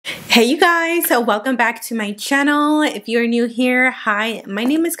Hey you guys, so welcome back to my channel. If you're new here, hi, my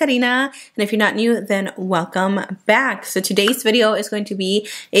name is Karina, and if you're not new, then welcome back. So today's video is going to be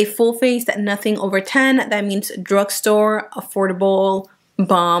a full face nothing over 10. That means drugstore, affordable,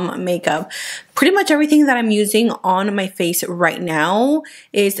 bomb makeup. Pretty much everything that I'm using on my face right now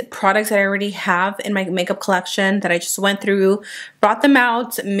is products that I already have in my makeup collection that I just went through, brought them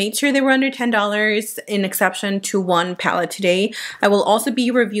out, made sure they were under $10, in exception to one palette today. I will also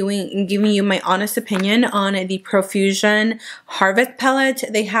be reviewing and giving you my honest opinion on the Profusion Harvest palette.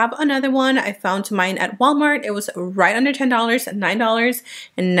 They have another one. I found mine at Walmart. It was right under $10,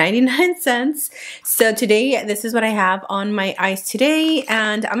 $9.99. So today, this is what I have on my eyes today,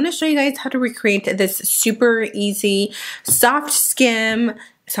 and I'm going to show you guys how to recreate this super easy soft skin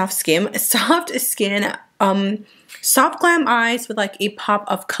soft glam eyes with like a pop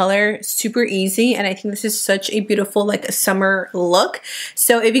of color. Super easy, and I think this is such a beautiful like summer look.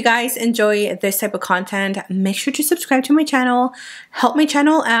 So if you guys enjoy this type of content, make sure to subscribe to my channel, help my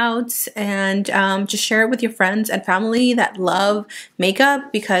channel out, and just share it with your friends and family that love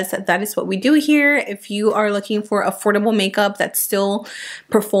makeup, because that is what we do here. If you are looking for affordable makeup that still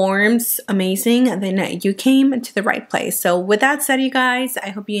performs amazing, then you came to the right place. So with that said, you guys, I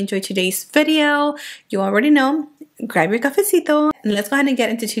hope you enjoyed today's video. You already know, grab your cafecito, and let's go ahead and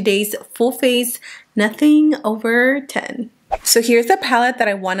get into today's full face nothing over 10. So here's the palette that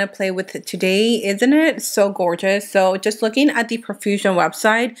I want to play with today. Isn't it so gorgeous? So just looking at the Profusion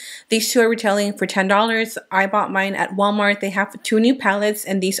website, these two are retailing for $10. I bought mine at Walmart. They have two new palettes,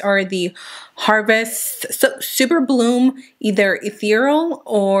 and these are the Harvest Super Bloom, either Ethereal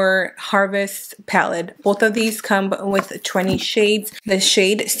or Harvest palette. Both of these come with 20 shades. The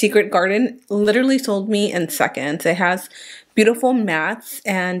shade Secret Garden literally sold me in seconds. It has beautiful mattes,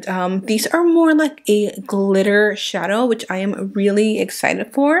 and these are more like a glitter shadow, which I am really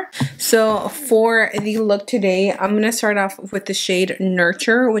excited for. So for the look today, I'm going to start off with the shade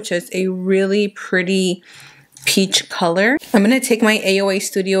Nurture, which is a really pretty peach color. I'm going to take my AOA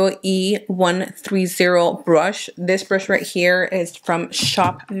Studio E130 brush. This brush right here is from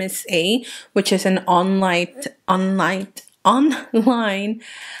Shop Miss A, which is an online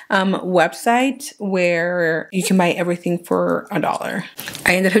website where you can buy everything for $1.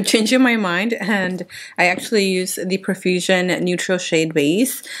 I ended up changing my mind, and I actually use the Profusion neutral shade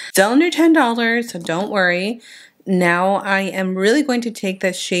base. Still under $10, so don't worry. Now I am really going to take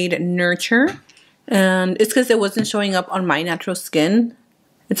the shade Nurture, and it's because it wasn't showing up on my natural skin.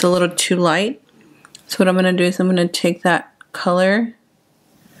 It's a little too light. So what I'm going to do is I'm going to take that color.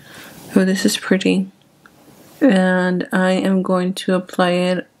 Oh, this is pretty. And I am going to apply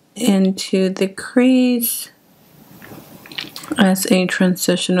it into the crease as a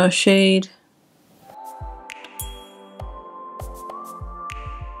transitional shade.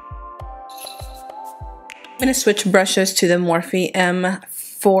 I'm going to switch brushes to the Morphe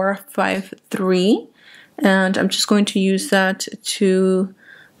M453, and I'm just going to use that to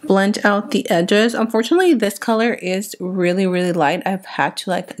blend out the edges. Unfortunately, this color is really light. I've had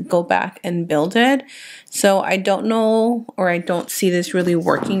to like go back and build it, so I don't know, or I don't see this really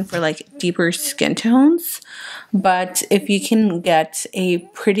working for like deeper skin tones. But if you can get a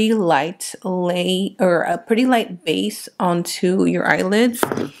pretty light base onto your eyelids,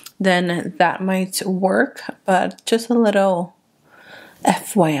 then that might work. But just a little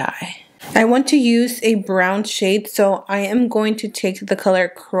FYI. I want to use a brown shade, so I am going to take the color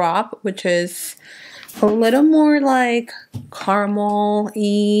Crop, which is a little more like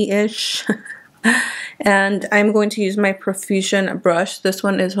caramel-y-ish. And I'm going to use my Profusion brush. This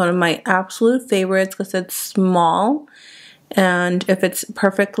one is one of my absolute favorites because it's small and it fits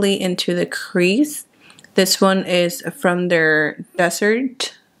perfectly into the crease. This one is from their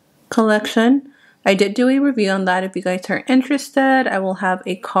Desert collection. I did do a review on that. If you guys are interested, I will have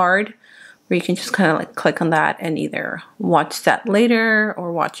a card where you can just kind of like click on that and either watch that later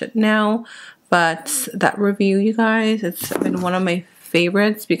or watch it now. But that review, you guys, it's been one of my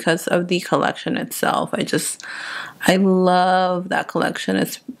favorites because of the collection itself. I love that collection.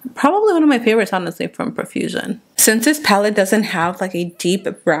 It's probably one of my favorites, honestly, from Profusion. Since this palette doesn't have like a deep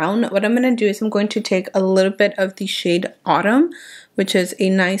brown, what I'm going to do is I'm going to take a little bit of the shade Autumn, which is a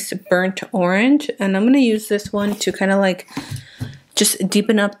nice burnt orange, and I'm going to use this one to kind of like just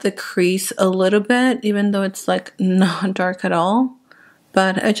deepen up the crease a little bit, even though it's like not dark at all.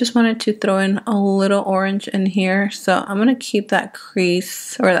 But I just wanted to throw in a little orange in here. So I'm going to keep that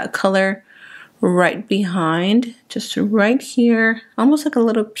crease or that color right behind, just right here, almost like a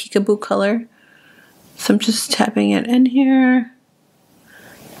little peekaboo color. So I'm just tapping it in here.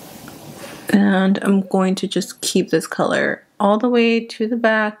 And I'm going to just keep this color all the way to the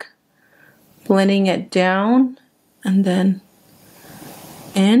back blending it down and then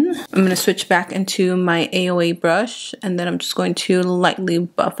in. I'm going to switch back into my AOA brush, and then I'm just going to lightly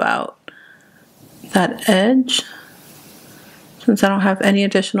buff out that edge. Since I don't have any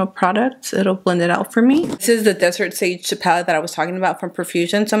additional products, it'll blend it out for me. This is the Desert Sage palette that I was talking about from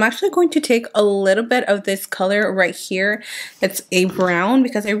Profusion. So I'm actually going to take a little bit of this color right here. It's a brown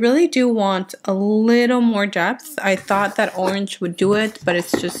because I really do want a little more depth. I thought that orange would do it, but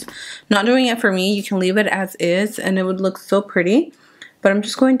it's just not doing it for me. You can leave it as is and it would look so pretty. But I'm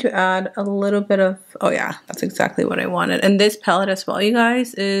just going to add a little bit of, oh yeah, that's exactly what I wanted. And this palette as well, you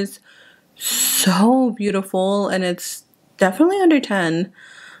guys, is so beautiful and it's definitely under 10.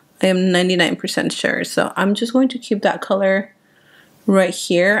 I am 99% sure. So I'm just going to keep that color right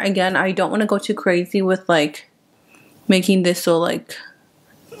here. Again, I don't want to go too crazy with like making this so like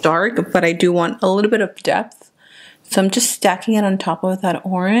dark, but I do want a little bit of depth. So I'm just stacking it on top of that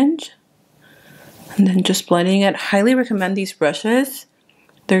orange and then just blending it. Highly recommend these brushes.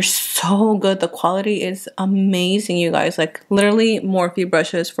 They're so good. The quality is amazing, you guys. Like literally Morphe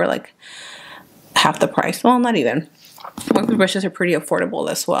brushes for like half the price. Well, not even. Morphe brushes are pretty affordable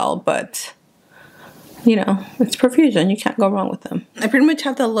as well, but you know, it's Profusion. You can't go wrong with them. I pretty much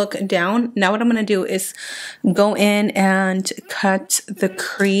have the look down. Now what I'm going to do is go in and cut the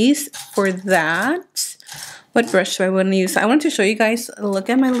crease for that. What brush do I want to use? I wanted to show you guys, look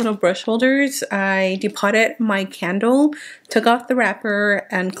at my little brush holders. I depotted my candle, took off the wrapper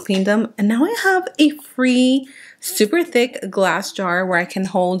and cleaned them. And now I have a free, super thick glass jar where I can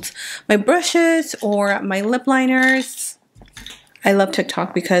hold my brushes or my lip liners. I love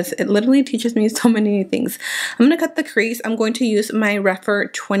TikTok because it literally teaches me so many things. I'm going to cut the crease. I'm going to use my Refer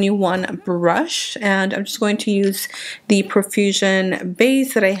 21 brush, and I'm just going to use the Profusion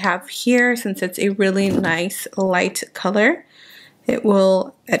base that I have here since it's a really nice light color. It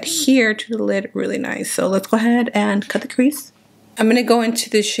will adhere to the lid really nice. So let's go ahead and cut the crease. I'm going to go into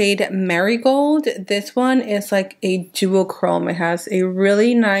the shade Marigold. This one is like a duochrome. It has a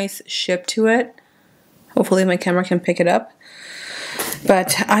really nice ship to it. Hopefully my camera can pick it up.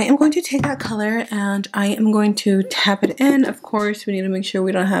 But I am going to take that color and I am going to tap it in. Of course, we need to make sure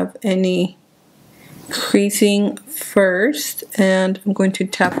we don't have any creasing first. And I'm going to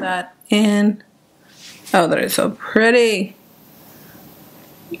tap that in. Oh, that is so pretty.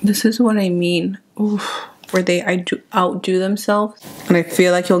 This is what I mean. Oof, where they outdo themselves. And I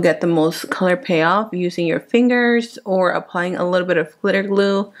feel like you'll get the most color payoff using your fingers or applying a little bit of glitter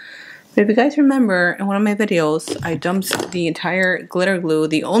glue. But if you guys remember, in one of my videos, I dumped the entire glitter glue,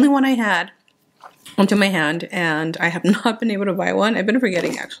 the only one I had, onto my hand, and I have not been able to buy one. I've been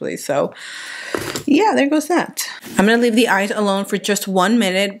forgetting, actually, so yeah, there goes that. I'm going to leave the eyes alone for just 1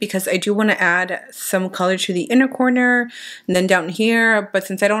 minute because I do want to add some color to the inner corner and then down here, but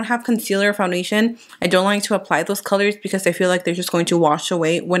since I don't have concealer or foundation, I don't like to apply those colors because I feel like they're just going to wash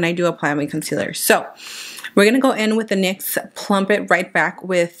away when I do apply my concealer. So we're going to go in with the NYX Plump It Right Back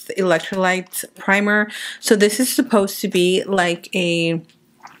with Electrolyte Primer. So this is supposed to be like a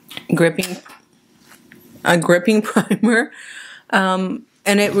gripping primer. And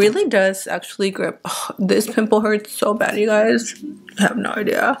it really does actually grip. Oh, this pimple hurts so bad, you guys. I have no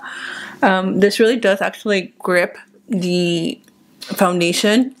idea. This really does actually grip the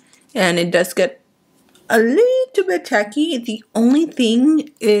foundation. And it does get a little bit tacky. The only thing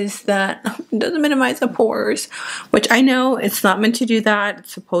is that it doesn't minimize the pores, which I know it's not meant to do that.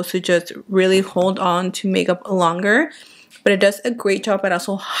 It's supposed to just really hold on to makeup longer, but it does a great job at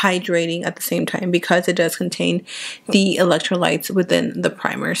also hydrating at the same time because it does contain the electrolytes within the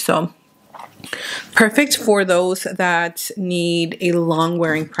primer. So perfect for those that need a long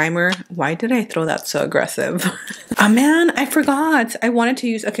wearing primer. Why did I throw that so aggressive? Oh man, I forgot. I wanted to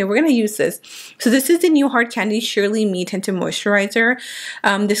use, okay, we're going to use this. So this is the new Hard Candy Surely Me Tinted Moisturizer.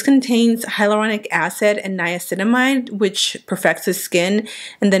 This contains hyaluronic acid and niacinamide, which perfects the skin.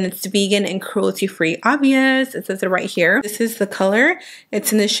 And then it's vegan and cruelty free. Obvious, it says it right here. This is the color.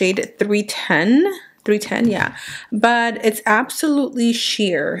 It's in the shade 310. 310, yeah, but it's absolutely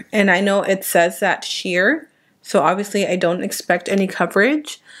sheer, and I know it says that sheer, so obviously I don't expect any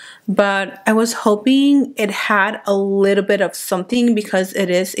coverage, but I was hoping it had a little bit of something because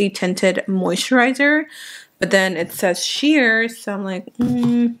it is a tinted moisturizer, but then it says sheer, so I'm like,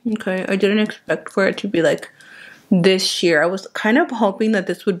 okay, I didn't expect for it to be like this sheer. I was kind of hoping that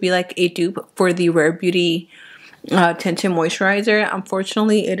this would be like a dupe for the Rare Beauty tinted moisturizer.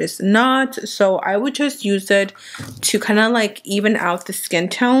 Unfortunately, it is not, so I would just use it to kind of like even out the skin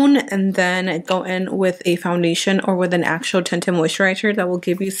tone and then go in with a foundation or with an actual tinted moisturizer that will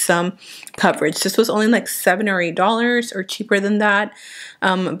give you some coverage. This was only like $7 or $8 or cheaper than that,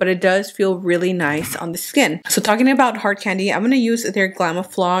 but it does feel really nice on the skin. So talking about hard candy, I'm going to use their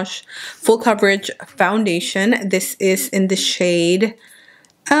Glamouflage Full Coverage Foundation. This is in the shade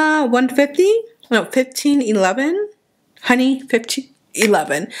 1511, honey,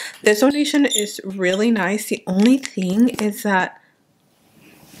 1511. This foundation is really nice. The only thing is that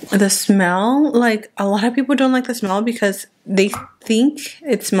the smell, like a lot of people don't like the smell because they think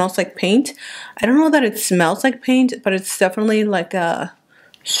it smells like paint. I don't know that it smells like paint, but it's definitely like a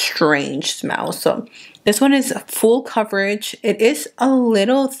strange smell. So this one is full coverage. It is a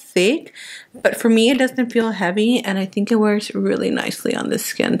little thick, but for me it doesn't feel heavy, and I think it wears really nicely on the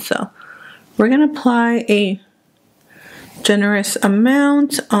skin. So we're gonna apply a generous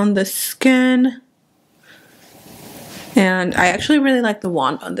amount on the skin, and I actually really like the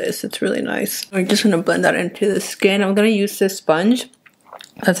wand on this. It's really nice. I'm just gonna blend that into the skin. I'm gonna use this sponge.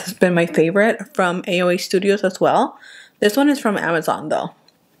 This has been my favorite from AOA Studios as well. This one is from Amazon though.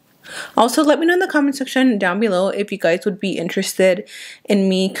 Also, let me know in the comment section down below if you guys would be interested in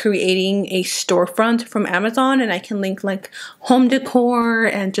me creating a storefront from Amazon, and I can link like home decor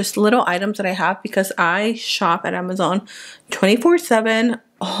and just little items that I have, because I shop at Amazon 24/7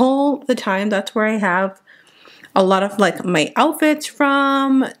 all the time. That's where I have a lot of like my outfits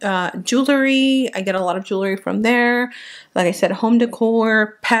from, jewelry. I get a lot of jewelry from there. Like I said, home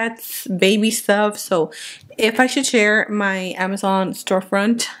decor, pets, baby stuff. So if I should share my Amazon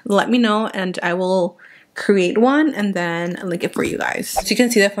storefront, let me know and I will create one and then link it for you guys. As you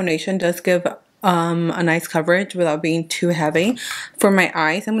can see, the foundation does give a nice coverage without being too heavy. For my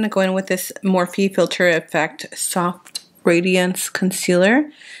eyes, I'm going to go in with this Morphe Filter Effect Soft Radiance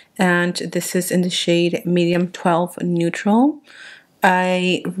Concealer. And this is in the shade Medium 12 Neutral.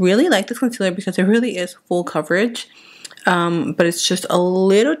 I really like this concealer because it really is full coverage. But it's just a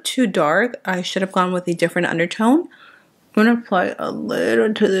little too dark. I should have gone with a different undertone. I'm going to apply a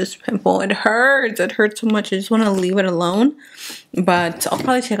little to this pimple. It hurts. It hurts so much. I just want to leave it alone. But I'll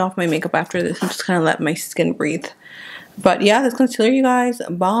probably take off my makeup after this and just kind of let my skin breathe. But yeah, this concealer, you guys,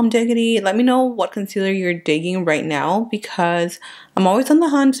 bomb diggity. Let me know what concealer you're digging right now, because I'm always on the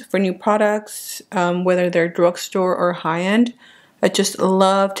hunt for new products, whether they're drugstore or high-end. I just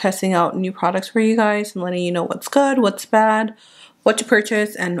love testing out new products for you guys and letting you know what's good, what's bad, what to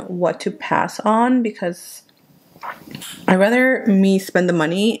purchase, and what to pass on, because I'd rather me spend the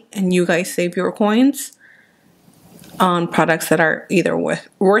money and you guys save your coins on products that are either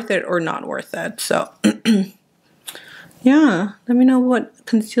worth it or not worth it. So yeah, let me know what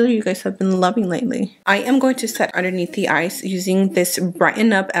concealer you guys have been loving lately. I am going to set underneath the eyes using this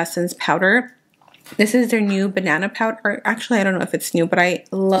Brighten Up Essence powder. This is their new banana powder. Actually, I don't know if it's new, but I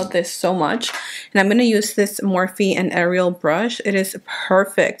love this so much. And I'm going to use this Morphe and Ariel brush. It is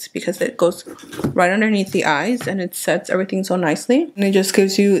perfect because it goes right underneath the eyes and it sets everything so nicely. And it just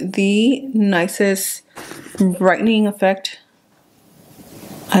gives you the nicest brightening effect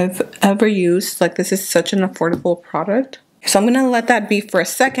I've ever used. Like, this is such an affordable product. So I'm going to let that be for a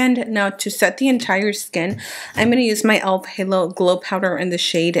second. Now, to set the entire skin, I'm going to use my e.l.f. Halo Glow Powder in the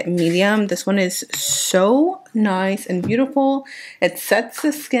shade Medium. This one is so nice and beautiful. It sets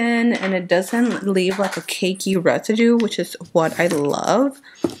the skin and it doesn't leave like a cakey residue, which is what I love.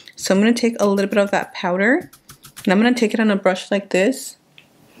 So I'm going to take a little bit of that powder and I'm going to take it on a brush like this.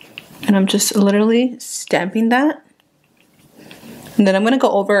 And I'm just literally stamping that. And then I'm going to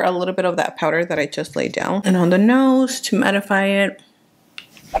go over a little bit of that powder that I just laid down. And on the nose to mattify it.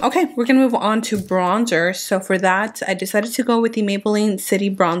 Okay, we're going to move on to bronzer. So for that, I decided to go with the Maybelline City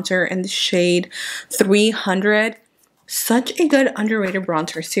Bronzer in the shade 300. Such a good underrated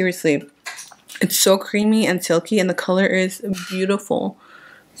bronzer, seriously. It's so creamy and silky and the color is beautiful.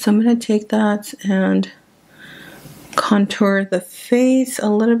 So I'm going to take that and contour the face a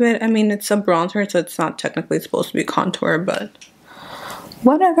little bit. I mean, it's a bronzer, so it's not technically supposed to be contour, but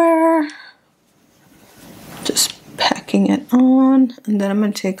whatever. Just packing it on, and then I'm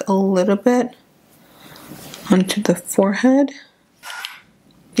going to take a little bit onto the forehead.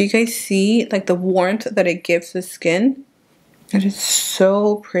 Do you guys see like the warmth that it gives the skin? It is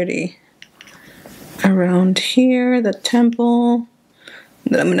so pretty. Around here, the temple.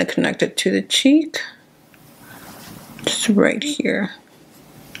 And then I'm going to connect it to the cheek. Just right here.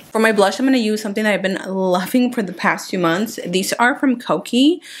 For my blush, I'm going to use something that I've been loving for the past few months. These are from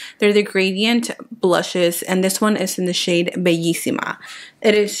Koki. They're the gradient blushes, and this one is in the shade Bellissima.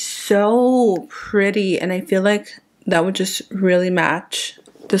 It is so pretty, and I feel like that would just really match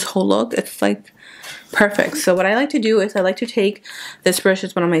this whole look. It's like perfect. So what I like to do is I like to take, this brush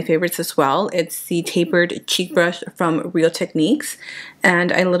is one of my favorites as well. It's the tapered cheek brush from Real Techniques,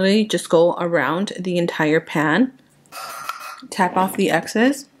 and I literally just go around the entire pan, tap off the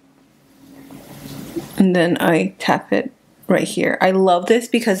excess, and then I tap it right here. I love this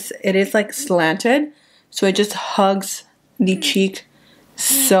because it is like slanted, so it just hugs the cheek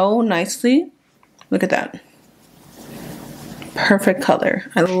so nicely. Look at that. Perfect color.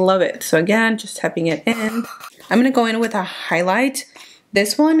 I love it. So again, just tapping it in. I'm going to go in with a highlight.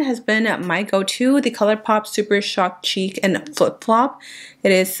 This one has been my go-to, the ColourPop Super Shock Cheek and Flip Flop.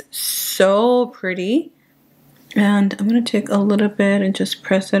 It is so pretty. And I'm going to take a little bit and just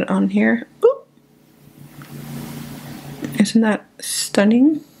press it on here. Ooh. Isn't that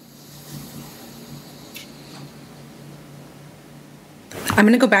stunning? I'm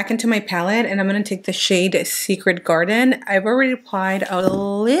going to go back into my palette and I'm going to take the shade Secret Garden. I've already applied a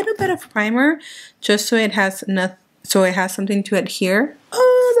little bit of primer just so it has something to adhere.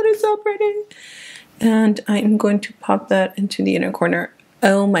 Oh, that is so pretty. And I'm going to pop that into the inner corner.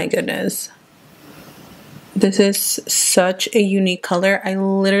 Oh my goodness. This is such a unique color. I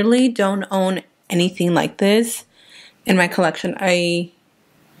literally don't own anything like this in my collection. I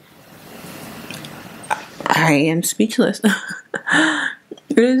am speechless.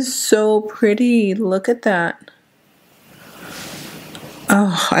 It is so pretty. Look at that.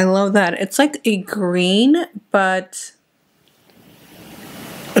 Oh, I love that. It's like a green, but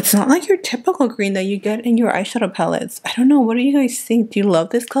it's not like your typical green that you get in your eyeshadow palettes. I don't know. What do you guys think? Do you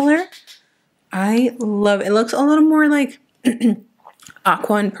love this color? I love it. It looks a little more like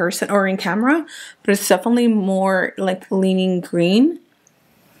aqua in person or in camera, but it's definitely more like leaning green.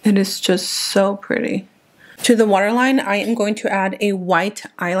 It is just so pretty. To the waterline, I am going to add a white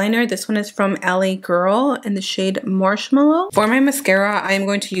eyeliner. This one is from LA Girl in the shade Marshmallow. For my mascara, I am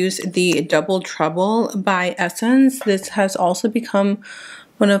going to use the Double Trouble by Essence. This has also become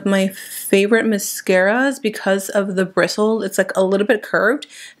one of my favorite mascaras because of the bristle. It's like a little bit curved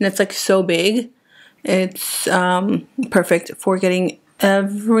and it's like so big. It's perfect for getting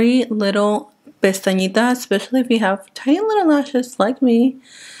every little pestañita, especially if you have tiny little lashes like me.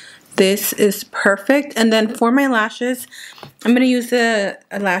 This is perfect. And then for my lashes, I'm going to use the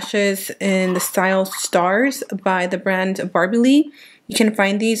lashes in the style Stars by the brand Barbie Lee. You can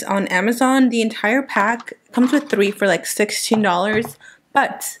find these on Amazon. The entire pack comes with 3 for like $16.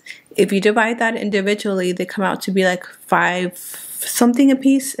 But if you divide that individually, they come out to be like $5 something a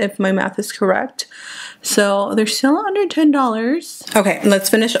piece, if my math is correct. So they're still under $10. Okay, let's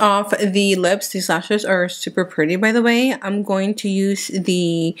finish off the lips. These lashes are super pretty, by the way. I'm going to use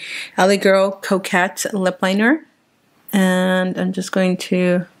the LA Girl Coquette lip liner. And I'm just going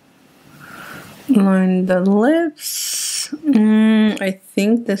to line the lips. I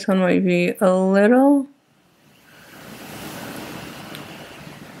think this one might be a little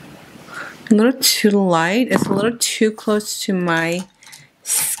too light. It's a little too close to my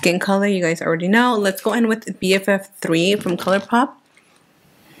skin color. You guys already know. Let's go in with BFF3 from ColourPop.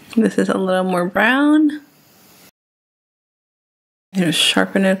 This is a little more brown. I'm gonna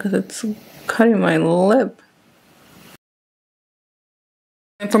sharpen it because it's cutting my lip.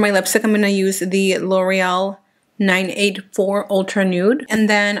 And for my lipstick, I'm gonna use the L'Oreal 984 Ultra Nude. And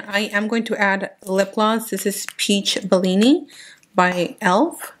then I am going to add lip gloss. This is Peach Bellini by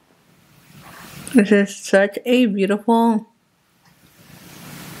e.l.f. This is such a beautiful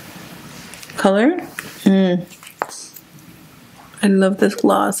color. I love this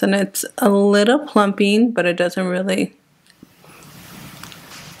gloss, and it's a little plumping, but it doesn't really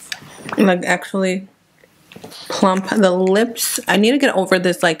like actually plump the lips. I need to get over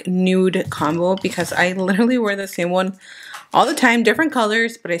this like nude combo because I literally wear the same one all the time, different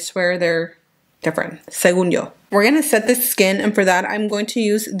colors, but I swear they're different, según yo. We're gonna set the skin, and for that I'm going to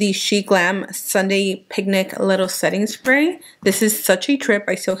use the She Glam Sunday Picnic Little Setting Spray. This is such a trip.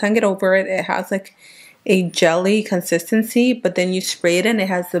 I still can't get over it. It has like a jelly consistency, but then you spray it and it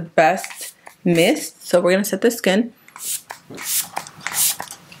has the best mist. So we're gonna set the skin.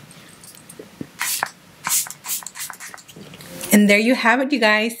 And there you have it, you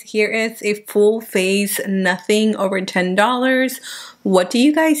guys. Here is a full face, nothing over $10. What do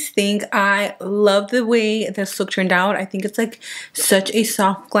you guys think? I love the way this look turned out. I think it's like such a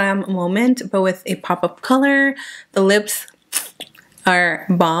soft glam moment, but with a pop of color. The lips are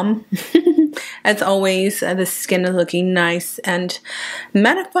bomb. As always, the skin is looking nice and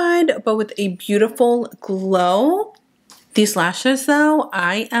mattified, but with a beautiful glow. These lashes though,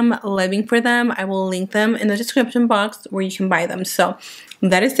 I am living for them. I will link them in the description box where you can buy them. So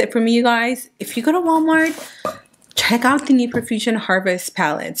that is it for me, you guys. If you go to Walmart, check out the New Profusion Harvest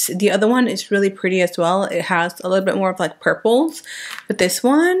palettes. The other one is really pretty as well. It has a little bit more of like purples. But this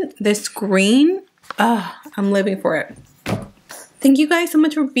one, this green, I'm living for it. Thank you guys so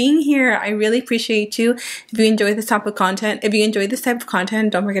much for being here. I really appreciate you. If you enjoy this type of content,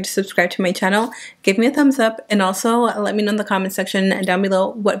 don't forget to subscribe to my channel. Give me a thumbs up and also let me know in the comment section down below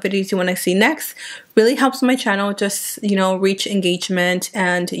what videos you want to see next. Really helps my channel just, you know, reach engagement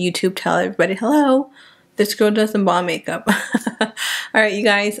and YouTube tell everybody, hello, this girl does some bomb makeup. Alright, you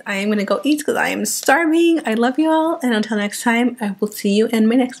guys, I am going to go eat because I am starving. I love you all, and until next time, I will see you in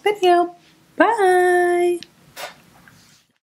my next video. Bye!